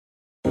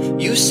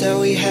You said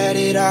we had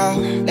it all,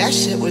 that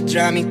shit would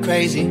drive me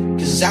crazy.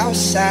 Cause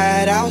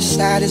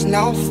outside is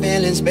no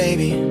feelings,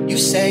 baby. You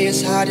say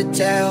it's hard to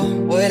tell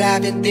what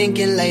I've been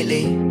thinking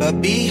lately,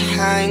 but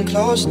behind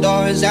closed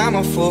doors, I'm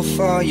a fool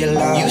for your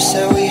love. You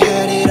said we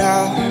had it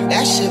all,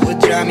 that shit would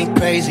drive me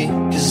crazy.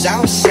 Cause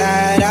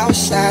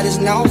outside is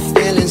no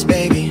feelings,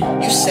 baby.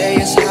 You say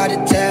it's hard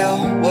to tell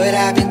what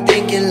I've been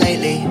thinking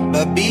lately,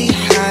 but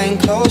behind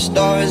closed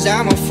doors,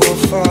 I'm a fool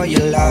for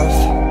your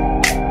love.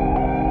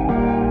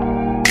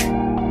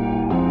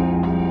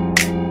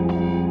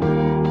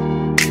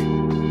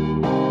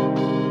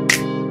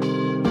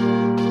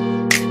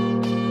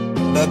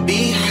 But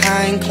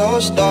behind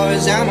closed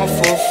doors, I'm a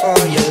fool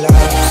for your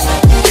love.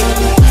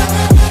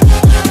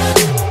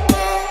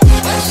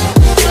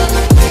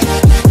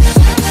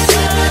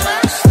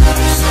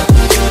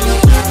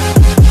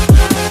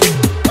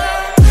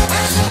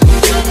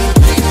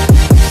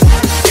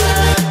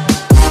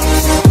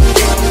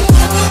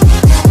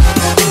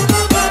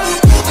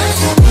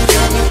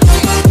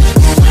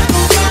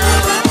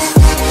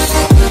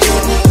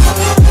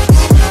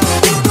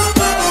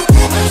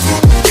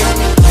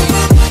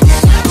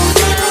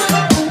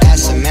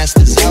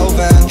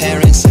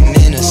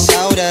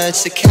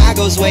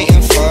 Chicago's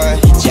waiting for her,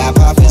 job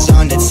offers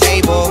on the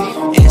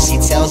table, and she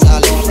tells all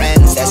her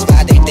friends that's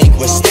why they think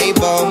we're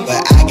stable.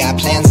 But I got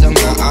plans of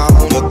my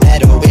own, but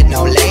better with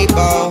no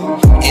label.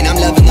 And I'm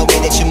loving the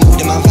way that you move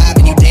to my vibe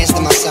and you dance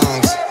to my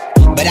songs.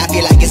 But I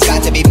feel like it's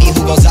about to be me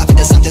who goes off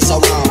into something so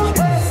wrong.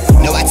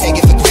 No, I take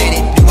it for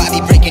granted, do I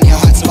be breaking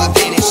your heart so I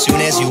vanish? Soon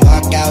as you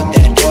walk out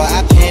that door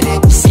I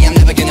panic. See, I'm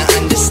never gonna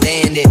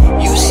understand it.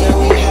 You said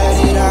we had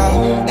it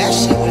all, that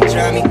shit would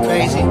drive me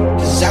crazy.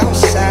 Cause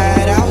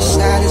outside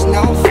is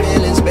no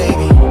feelings,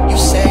 baby. You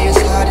say it's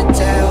hard to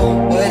tell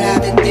what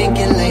I've been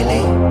thinking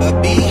lately,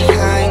 but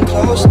behind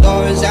closed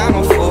doors, I'm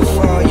a fool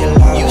for your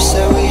love. You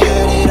said we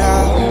had it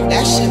all,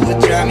 that shit would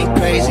drive me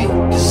crazy.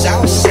 Cause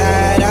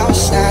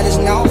outside is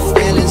no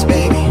feelings,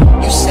 baby.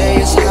 You say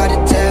it's hard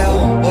to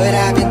tell what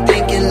I've been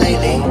thinking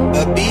lately,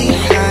 but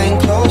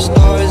behind closed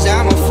doors,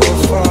 I'm a fool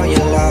for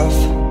your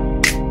love.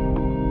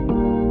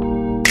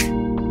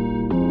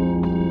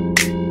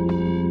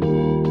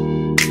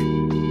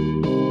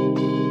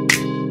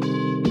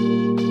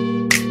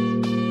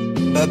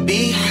 But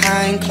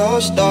behind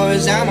closed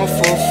doors, I'm a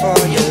fool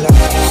for your love.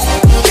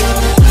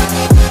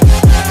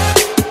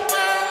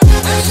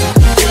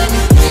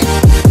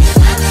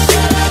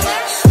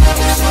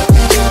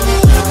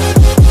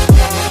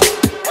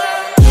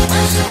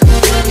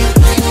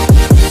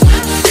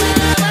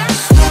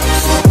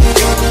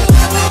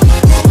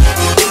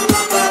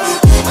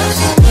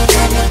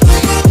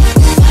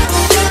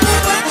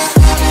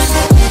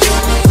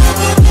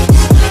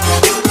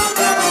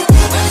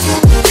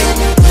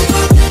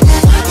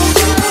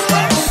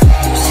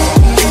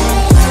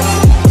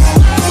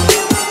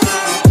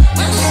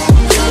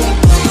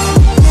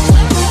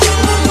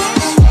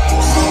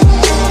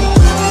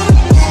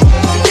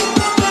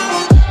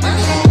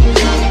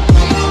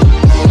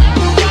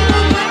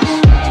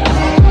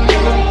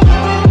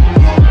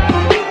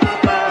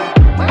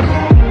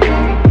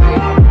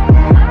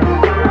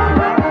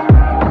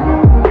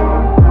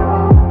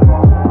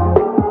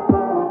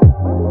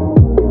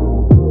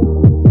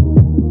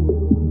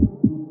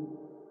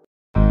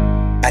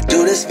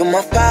 For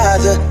my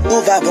father,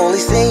 who I've only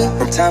seen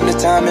from time to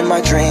time in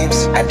my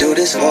dreams. I do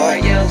this for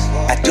you.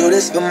 I do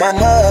this for my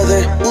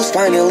mother, who's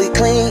finally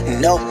clean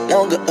and no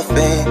longer a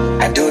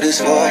fan. I do this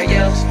for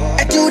you.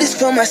 I do this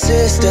for my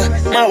sister,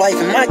 my wife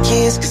and my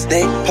kids, cause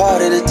they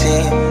part of the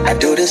team. I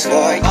do this for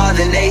all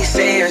the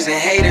naysayers and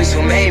haters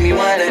who made me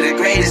one of the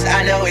greatest.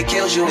 I know it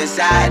kills you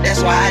inside,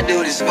 that's why I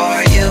do this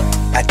for you.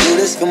 I do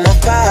this for my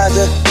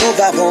father, who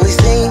I've only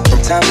seen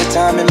from time to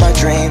time in my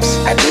dreams.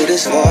 I do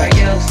this for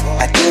you.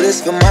 I do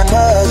this for my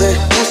mother,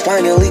 who's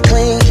finally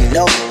clean and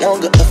no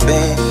longer a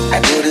fan.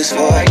 I do this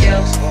for you.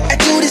 I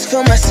do this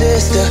for my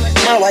sister,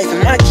 my wife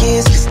and my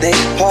kids, cause they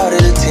part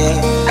of the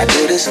team. I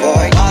do this for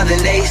all the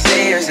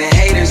naysayers and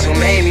haters who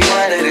made me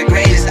one of the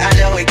greatest. I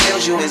know it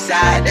kills you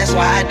inside, that's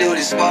why I do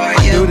this for you.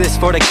 I do this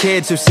for the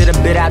kids who sit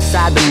a bit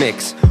outside the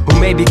mix, who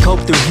maybe cope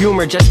through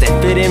humor just to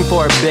fit in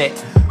for a bit,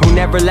 who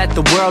never let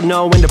the world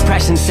know when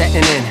depression's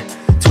setting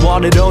in. To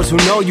all of those who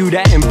know you,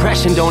 that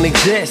impression don't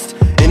exist,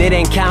 and it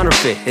ain't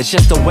counterfeit, it's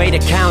just a way to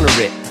counter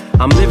it.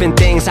 I'm living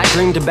things I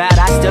dreamed about,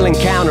 I still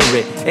encounter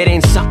it. It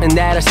ain't something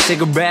that a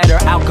cigarette or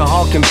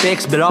alcohol can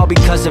fix, but all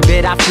because of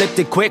it I flipped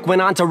it quick,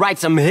 went on to write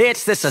some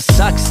hits. This a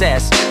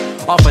success,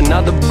 off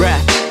another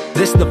breath.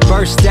 This the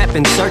first step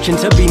in searching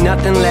to be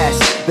nothing less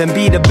than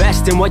be the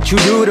best in what you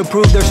do, to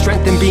prove their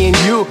strength in being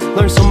you.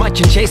 Learn so much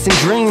in chasing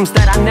dreams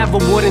that I never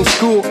would in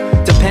school.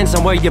 Depends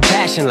on where your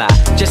passion lie,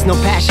 just know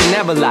passion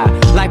never lie.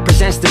 Life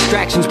presents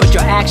distractions, but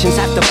your actions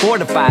have to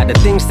fortify the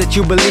things that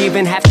you believe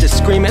in. Have to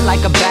scream it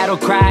like a battle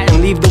cry,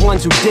 and leave the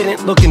ones who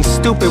didn't looking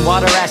stupid while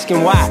they're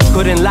asking why.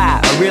 Couldn't lie,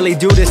 I really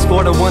do this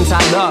for the ones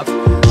I love.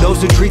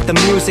 those who treat the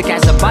music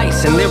as a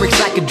vice and lyrics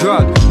like a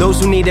drug.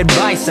 Those who need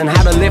advice on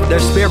how to lift their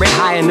spirit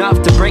high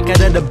enough to break out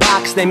of the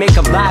box they make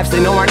up lives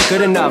they know aren't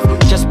good enough.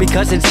 Just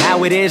because it's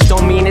how it is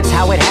don't mean it's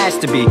how it has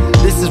to be.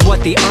 This is what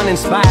the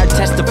uninspired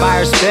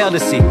testifiers fail to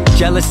see.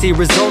 Jealousy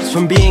results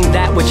from being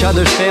that which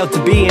others fail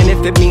to be, and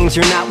if it means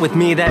you're not with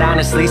me, that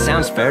honestly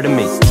sounds fair to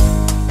me.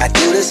 I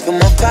do this for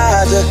my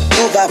father,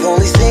 who I've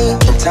only seen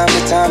from time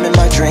to time in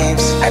my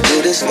dreams. I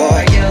do this for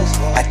you.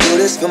 I do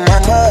this for my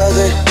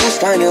mother, who's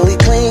finally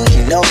clean,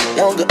 no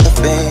longer a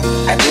thing.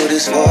 I do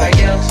this for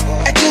you.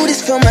 I do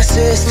this for my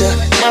sister,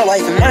 my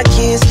wife and my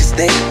kids, cause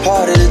they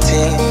part of the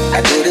team.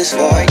 I do this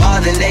for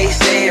all the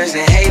naysayers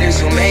and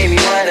haters who made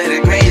me one of the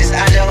greatest.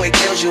 I know it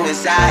kills you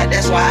inside,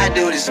 that's why I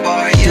do this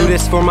for you. Do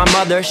this for my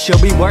mother, she'll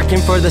be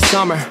working for the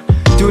summer.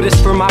 Do this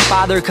for my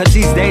father, cause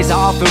these days I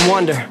often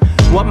wonder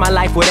what my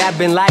life would have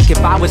been like if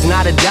I was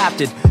not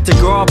adopted. To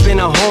grow up in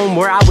a home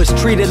where I was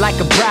treated like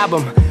a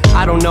problem.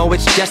 I don't know,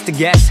 it's just a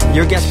guess.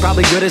 Your guess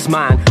probably good as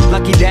mine.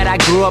 Lucky that I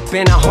grew up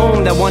in a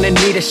home that wanted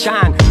me to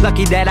shine.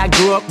 Lucky that I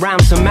grew up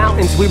around some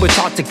mountains we were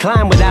taught to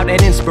climb. Without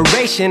that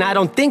inspiration, I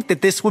don't think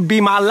that this would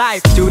be my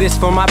life. Do this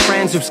for my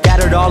friends who've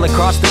scattered all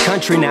across the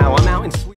country now. I'm out in